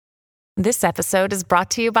This episode is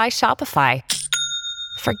brought to you by Shopify.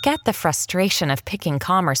 Forget the frustration of picking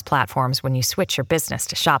commerce platforms when you switch your business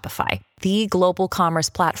to Shopify, the global commerce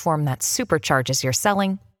platform that supercharges your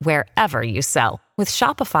selling wherever you sell. With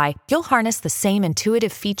Shopify, you'll harness the same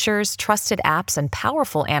intuitive features, trusted apps, and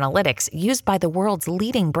powerful analytics used by the world's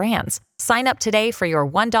leading brands. Sign up today for your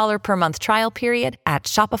 $1 per month trial period at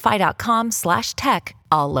shopify.com/tech,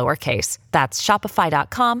 all lowercase. That's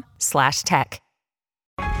shopify.com/tech.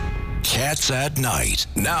 Cats at Night.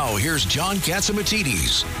 Now, here's John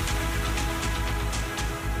Catsimatidis.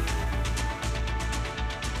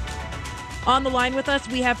 On the line with us,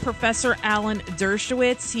 we have Professor Alan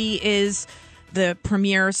Dershowitz. He is the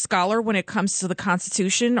premier scholar when it comes to the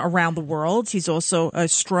Constitution around the world. He's also a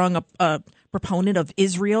strong proponent of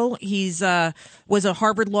Israel. He's was a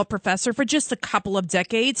Harvard Law professor for just a couple of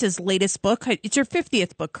decades. His latest book, it's your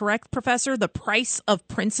 50th book, correct, Professor? The Price of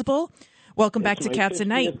Principle. Welcome back to Cats at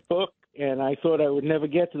Night. Book, and I thought I would never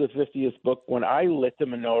get to the 50th book when I lit the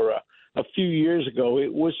menorah a few years ago.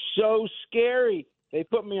 It was so scary. They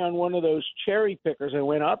put me on one of those cherry pickers and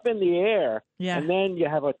went up in the air, and then you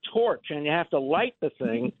have a torch and you have to light the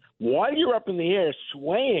thing while you're up in the air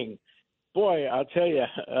swaying. Boy, I'll tell you,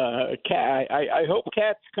 I hope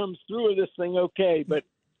Cats comes through with this thing okay, but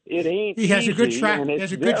it ain't. He has easy, a good track. He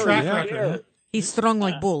has a good track record. He's strong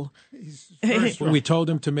like bull. We told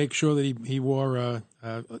him to make sure that he wore a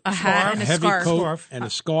hat and a heavy scarf. coat and a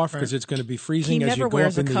scarf because it's going to be freezing as you go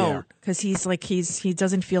up in the air. He never wears a coat because he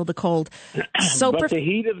doesn't feel the cold. But the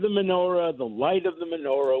heat of the menorah, the light of the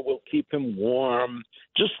menorah will keep him warm,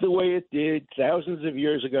 just the way it did thousands of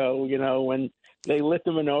years ago. You know, when they lit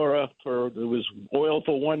the menorah there was oil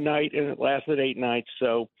for one night and it lasted 8 nights.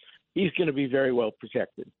 So he's going to be very well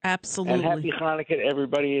protected. Absolutely. And happy Hanukkah to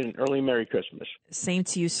everybody and early Merry Christmas. Same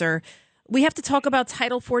to you, sir. We have to talk about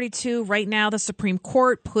Title 42. Right now, the Supreme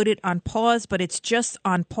Court put it on pause, but it's just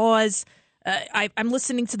on pause. I'm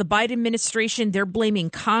listening to the Biden administration. They're blaming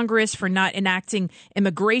Congress for not enacting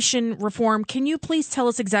immigration reform. Can you please tell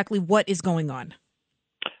us exactly what is going on?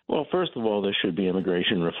 Well, first of all, there should be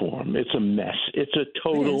immigration reform. It's a mess. It's a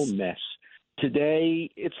total mess. Today,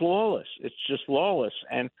 it's lawless. It's just lawless.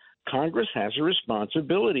 And Congress has a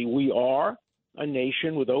responsibility. We are a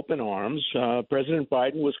nation with open arms. President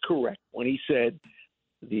Biden was correct when he said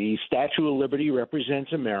the Statue of Liberty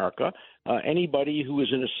represents America. Anybody who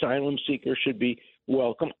is an asylum seeker should be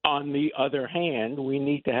welcome. On the other hand, we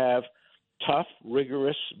need to have tough,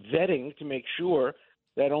 rigorous vetting to make sure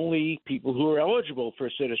that only people who are eligible for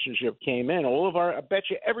citizenship came in. I bet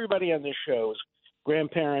you everybody on this show's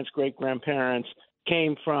grandparents, great-grandparents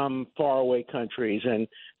came from faraway countries, and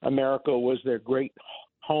America was their great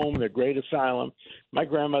home, their great asylum. My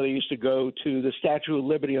grandmother used to go to the Statue of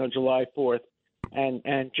Liberty on July 4th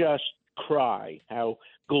and just cry how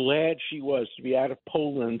glad she was to be out of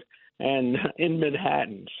Poland and in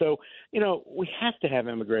Manhattan. So, we have to have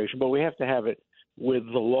immigration, but we have to have it with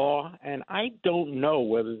the law, and I don't know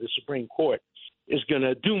whether the Supreme Court is going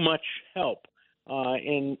to do much help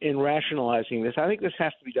in rationalizing this. I think this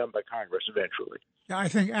has to be done by Congress eventually. Yeah, I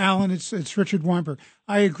think, Alan, it's Richard Weinberg.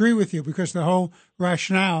 I agree with you because the whole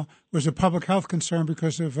rationale was a public health concern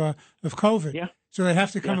because of COVID. Yeah. So they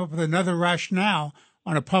have to come up with another rationale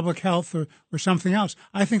on a public health or something else.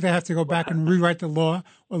 I think they have to go back and rewrite the law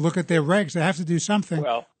or look at their regs. They have to do something.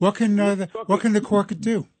 Well, what can the court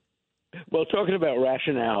do? Well, talking about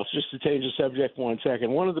rationales, just to change the subject for 1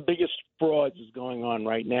 second, one of the biggest frauds is going on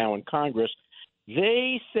right now in Congress.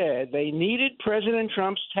 They said they needed President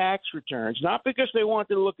Trump's tax returns, not because they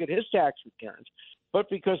wanted to look at his tax returns, but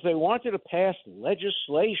because they wanted to pass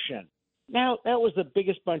legislation. Now, that was the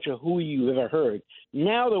biggest bunch of hooey you've ever heard.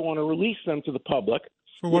 Now they want to release them to the public,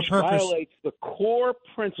 which violates the core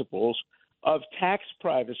principles of tax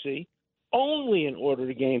privacy only in order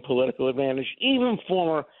to gain political advantage. Even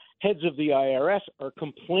former heads of the IRS are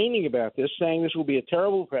complaining about this, saying this will be a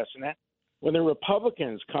terrible precedent. When the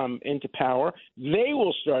Republicans come into power, they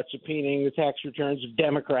will start subpoenaing the tax returns of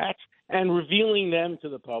Democrats and revealing them to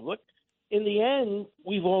the public. In the end,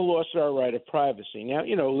 we've all lost our right of privacy. Now,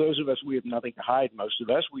 those of us, we have nothing to hide, most of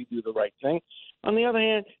us. We do the right thing. On the other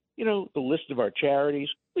hand, the list of our charities,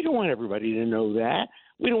 we don't want everybody to know that.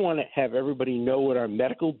 We don't want to have everybody know what our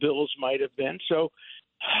medical bills might have been. So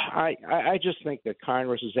I just think that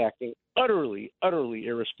Congress is acting utterly, utterly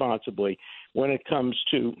irresponsibly when it comes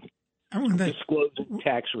to disclosing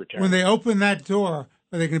tax returns. When they open that door,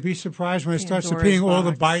 are they going to be surprised when they start subpoenaing all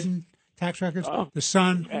the Biden tax records? The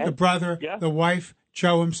son, the brother, the wife,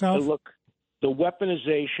 Joe himself? Look, the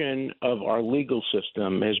weaponization of our legal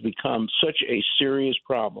system has become such a serious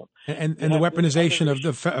problem. And the weaponization of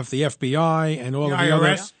the FBI and all of the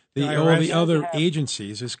all the other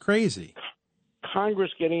agencies is crazy.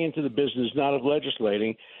 Congress getting into the business not of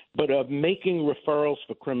legislating, but of making referrals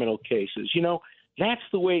for criminal cases. You know, that's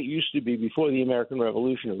the way it used to be before the American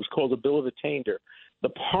Revolution. It was called a Bill of Attainder. The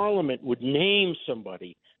Parliament would name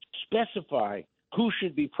somebody, specify who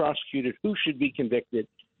should be prosecuted, who should be convicted.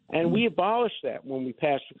 And we abolished that when we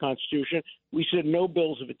passed the Constitution. We said no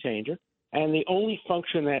bills of attainder. And the only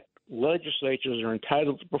function that legislatures are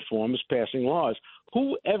entitled to perform is passing laws.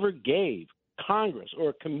 Whoever gave Congress or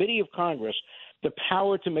a committee of Congress the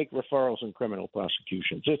power to make referrals in criminal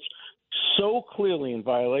prosecutions? It's so clearly in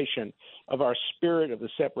violation of our spirit of the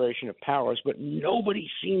separation of powers, but nobody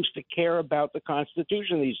seems to care about the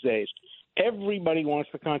Constitution these days. Everybody wants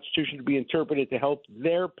the Constitution to be interpreted to help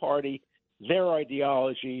their party, their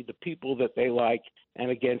ideology, the people that they like, and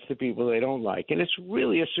against the people they don't like. And it's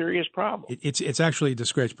really a serious problem. It's actually a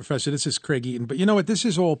disgrace, Professor. This is Craig Eaton. But you know what? This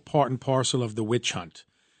is all part and parcel of the witch hunt.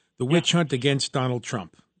 The witch hunt against Donald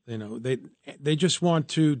Trump. You know, they just want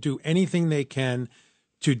to do anything they can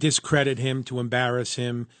to discredit him, to embarrass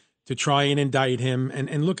him, to try and indict him.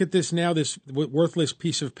 And look at this now, this worthless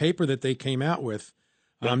piece of paper that they came out with,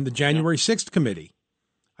 the January 6th committee.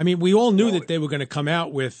 I mean, we all knew that they were going to come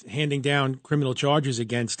out with handing down criminal charges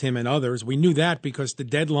against him and others. We knew that because the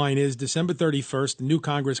deadline is December 31st. The new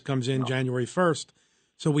Congress comes in January 1st.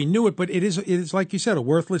 So we knew it, but it is, like you said, a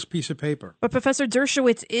worthless piece of paper. But Professor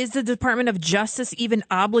Dershowitz, is the Department of Justice even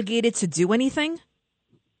obligated to do anything?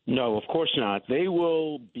 No, of course not. They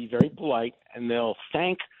will be very polite, and they'll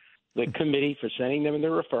thank the committee for sending them the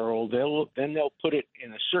referral. Then they'll put it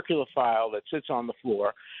in a circular file that sits on the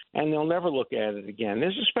floor, and they'll never look at it again.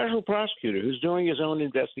 There's a special prosecutor who's doing his own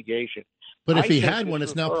investigation. But if he had one,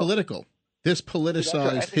 it's now political. This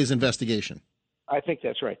politicized his investigation. I think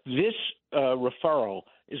that's right. This referral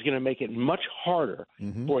is going to make it much harder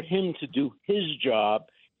for him to do his job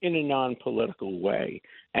in a non-political way.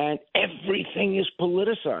 And everything is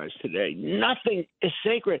politicized today. Nothing is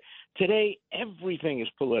sacred. Today, everything is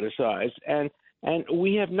politicized. And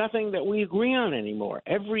we have nothing that we agree on anymore.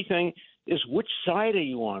 Everything is which side are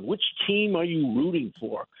you on? Which team are you rooting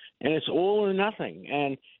for? And it's all or nothing.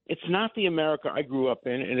 And it's not the America I grew up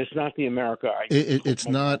in, and it's not the America It's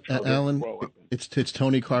not, Alan. It's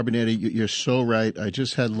Tony Carbonetti. You're so right. I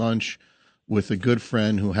just had lunch with a good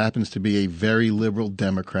friend who happens to be a very liberal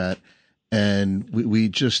Democrat. And we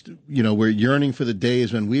just, we're yearning for the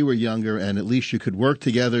days when we were younger and at least you could work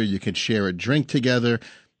together, you could share a drink together,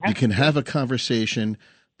 you can have a conversation.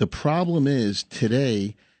 The problem is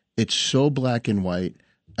today it's so black and white.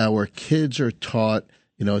 Our kids are taught,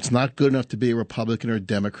 it's not good enough to be a Republican or a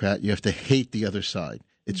Democrat. You have to hate the other side.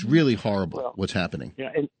 It's really horrible what's happening.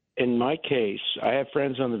 Yeah, in my case, I have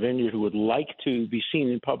friends on the Vineyard who would like to be seen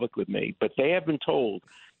in public with me, but they have been told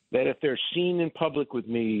that if they're seen in public with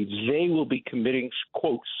me, they will be committing,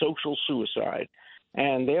 quote, social suicide.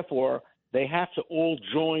 And therefore, they have to all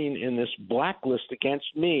join in this blacklist against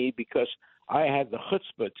me because I had the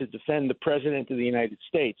chutzpah to defend the president of the United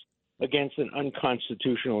States against an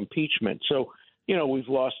unconstitutional impeachment. So, we've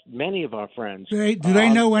lost many of our friends. Do they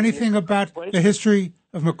know anything about the history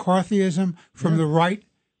of McCarthyism from the right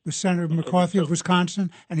with Senator McCarthy of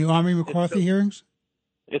Wisconsin and the Army McCarthy hearings?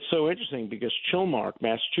 It's so interesting because Chilmark,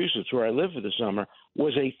 Massachusetts, where I lived for the summer,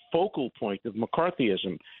 was a focal point of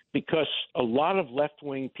McCarthyism because a lot of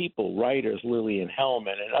left-wing people, writers, Lillian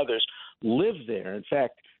Hellman and others, lived there. In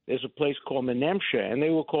fact, there's a place called Menemsha, and they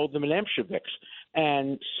were called the Menemsheviks.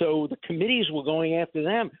 And so the committees were going after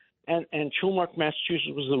them. And Chilmark,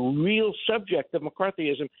 Massachusetts was the real subject of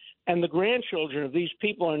McCarthyism. And the grandchildren of these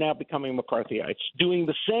people are now becoming McCarthyites, doing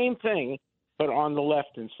the same thing, but on the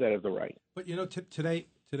left instead of the right. But, today,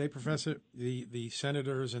 Professor, the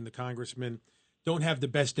senators and the congressmen don't have the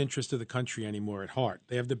best interest of the country anymore at heart.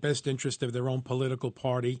 They have the best interest of their own political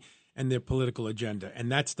party and their political agenda. And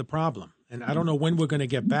that's the problem. And I don't know when we're going to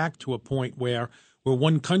get back to a point where we're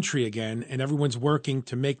one country again and everyone's working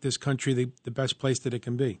to make this country the best place that it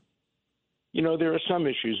can be. There are some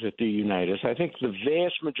issues that do unite us. I think the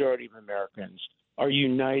vast majority of Americans are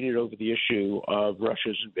united over the issue of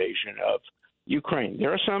Russia's invasion of Ukraine.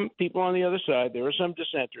 There are some people on the other side. There are some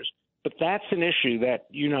dissenters. But that's an issue that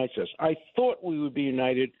unites us. I thought we would be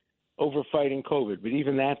united over fighting COVID, but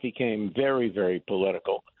even that became very, very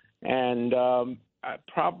political. And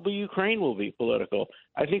probably Ukraine will be political.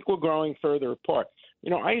 I think we're growing further apart.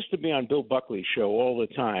 I used to be on Bill Buckley's show all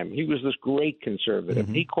the time. He was this great conservative.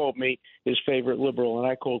 He called me his favorite liberal,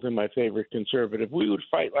 and I called him my favorite conservative. We would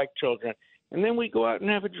fight like children, and then we'd go out and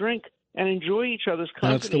have a drink and enjoy each other's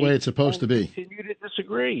company. That's the way it's supposed to be. Continue to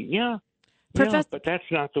disagree, yeah. But that's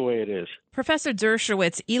not the way it is. Professor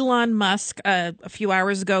Dershowitz, Elon Musk, a few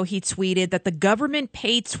hours ago, he tweeted that the government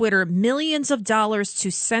paid Twitter millions of dollars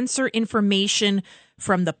to censor information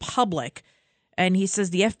from the public. And he says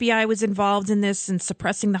the FBI was involved in this and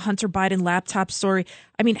suppressing the Hunter Biden laptop story.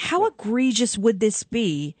 I mean, how egregious would this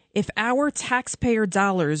be if our taxpayer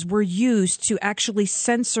dollars were used to actually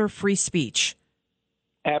censor free speech?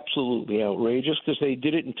 Absolutely outrageous, because they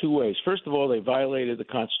did it in two ways. First of all, they violated the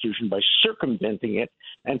Constitution by circumventing it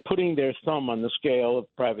and putting their thumb on the scale of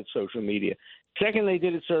private social media. Second, they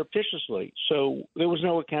did it surreptitiously, so there was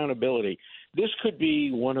no accountability. This could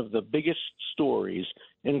be one of the biggest stories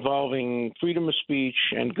involving freedom of speech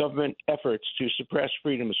and government efforts to suppress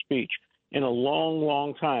freedom of speech in a long,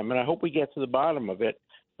 long time. And I hope we get to the bottom of it.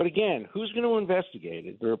 But again, who's going to investigate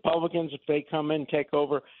it? The Republicans, if they come in, take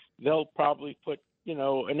over, they'll probably put,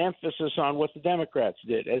 an emphasis on what the Democrats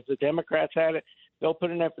did. As the Democrats had it, they'll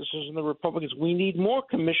put an emphasis on the Republicans. We need more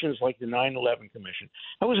commissions like the 9/11 Commission.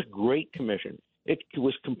 That was a great commission. It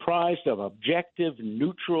was comprised of objective,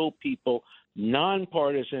 neutral people,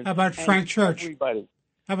 nonpartisan. How about Frank Church? Everybody.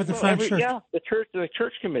 How about the Frank Church? Yeah, the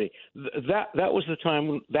church committee. That was the time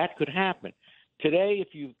when that could happen. Today,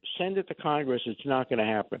 if you send it to Congress, it's not going to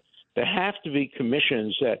happen. There have to be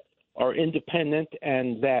commissions that are independent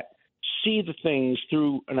and that see the things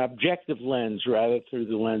through an objective lens rather through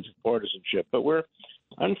the lens of partisanship. But we're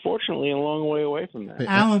unfortunately a long way away from that.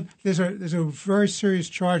 Alan, there's a very serious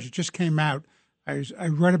charge that just came out. I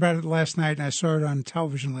read about it last night and I saw it on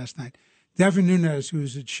television last night. Devin Nunes, who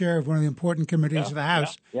is the chair of one of the important committees of the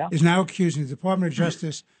House, is now accusing the Department of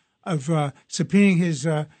Justice of subpoenaing his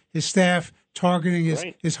staff, targeting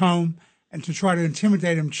his home, and to try to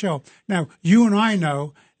intimidate him. Chill. Now, you and I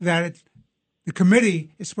know that the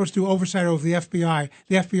committee is supposed to do oversight over the FBI.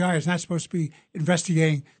 The FBI is not supposed to be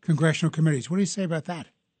investigating congressional committees. What do you say about that?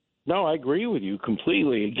 No, I agree with you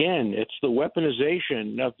completely. Again, it's the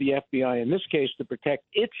weaponization of the FBI, in this case, to protect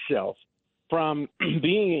itself from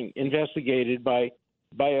being investigated by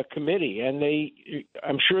a committee. And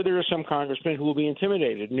I'm sure there are some congressmen who will be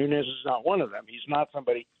intimidated. Nunes is not one of them. He's not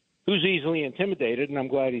somebody who's easily intimidated, and I'm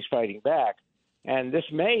glad he's fighting back. And this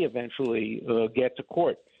may eventually get to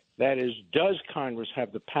court. That is, does Congress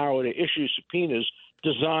have the power to issue subpoenas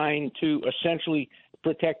designed to essentially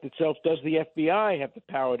protect itself? Does the FBI have the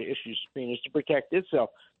power to issue subpoenas to protect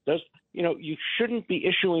itself? You shouldn't be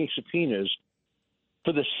issuing subpoenas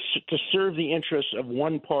to serve the interests of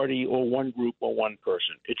one party or one group or one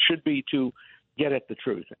person. It should be to get at the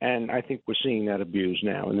truth. And I think we're seeing that abuse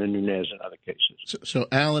now in the Nunes and other cases. So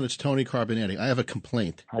Alan, it's Tony Carbonetti. I have a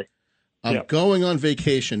complaint. Hi. I'm going on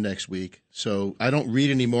vacation next week, so I don't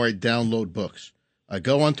read anymore. I download books. I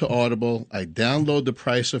go onto Audible. I download The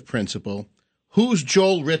Price of Principle. Who's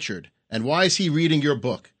Joel Richard, and why is he reading your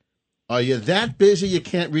book? Are you that busy you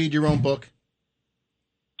can't read your own book?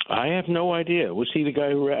 I have no idea. Was he the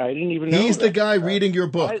guy who I didn't even know? He's the guy reading your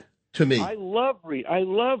book to me. I love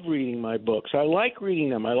reading my books. I like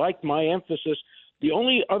reading them. I like my emphasis. The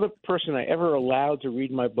only other person I ever allowed to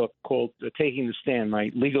read my book, called Taking the Stand,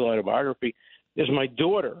 my legal autobiography, is my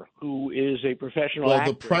daughter, who is a professional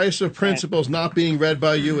actress. The Price of Principle is not being read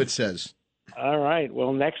by you, it says. All right.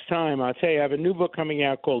 Well, next time, I'll tell you, I have a new book coming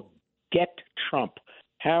out called Get Trump,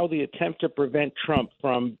 How the Attempt to Prevent Trump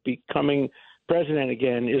from Becoming President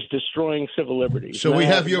Again is Destroying Civil Liberties. So we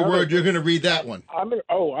have your word. You're going to read that one. I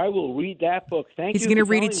will read that book. Thank you. He's going to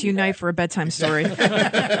read it to you tonight for a bedtime story.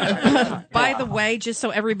 By the way, just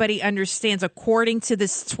so everybody understands, according to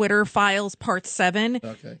this Twitter Files Part 7,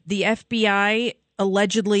 the FBI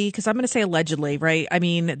allegedly, because I'm going to say allegedly, right? I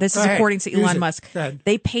mean, this is according to Elon Musk.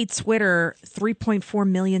 They paid Twitter $3.4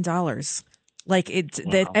 million.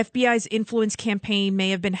 The FBI's influence campaign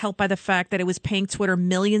may have been helped by the fact that it was paying Twitter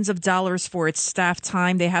millions of dollars for its staff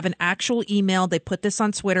time. They have an actual email. They put this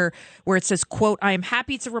on Twitter where it says, quote, "I am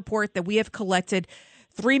happy to report that we have collected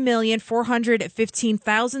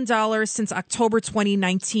 $3,415,000 since October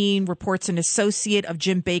 2019, reports an associate of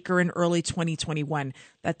Jim Baker in early 2021.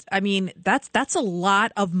 That's a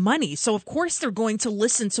lot of money. So, of course, they're going to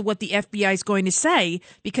listen to what the FBI is going to say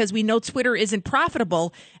because we know Twitter isn't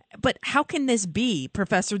profitable. But how can this be,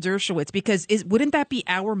 Professor Dershowitz? Because wouldn't that be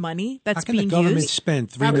our money that's being used? How can the government spend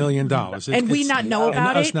 $3 million? And we not know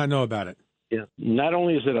about it? And us not know about it. Yeah. Not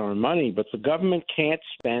only is it our money, but the government can't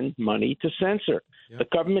spend money to censor. Yep. The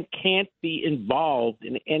government can't be involved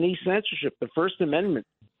in any censorship. The First Amendment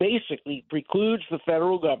basically precludes the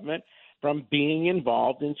federal government from being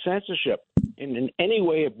involved in censorship in any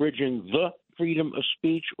way abridging the freedom of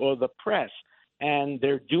speech or the press. And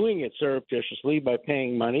they're doing it surreptitiously by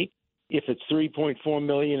paying money. If it's $3.4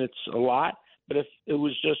 million, it's a lot. But if it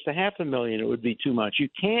was just $500,000, it would be too much. You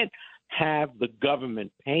can't have the government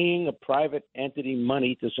paying a private entity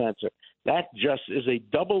money to censor. That just is a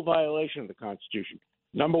double violation of the Constitution.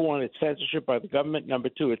 Number one, it's censorship by the government. Number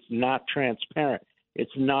two, it's not transparent.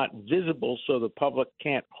 It's not visible, so the public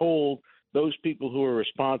can't hold those people who are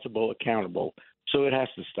responsible accountable. So it has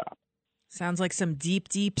to stop. Sounds like some deep,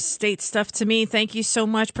 deep state stuff to me. Thank you so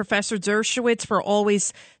much, Professor Dershowitz, for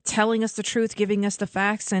always telling us the truth, giving us the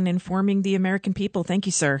facts, and informing the American people. Thank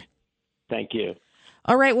you, sir. Thank you.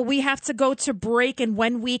 All right, well, we have to go to break, and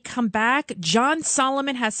when we come back, John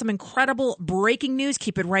Solomon has some incredible breaking news.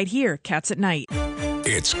 Keep it right here, Cats at Night.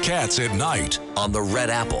 It's Cats at Night on the Red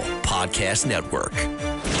Apple Podcast Network.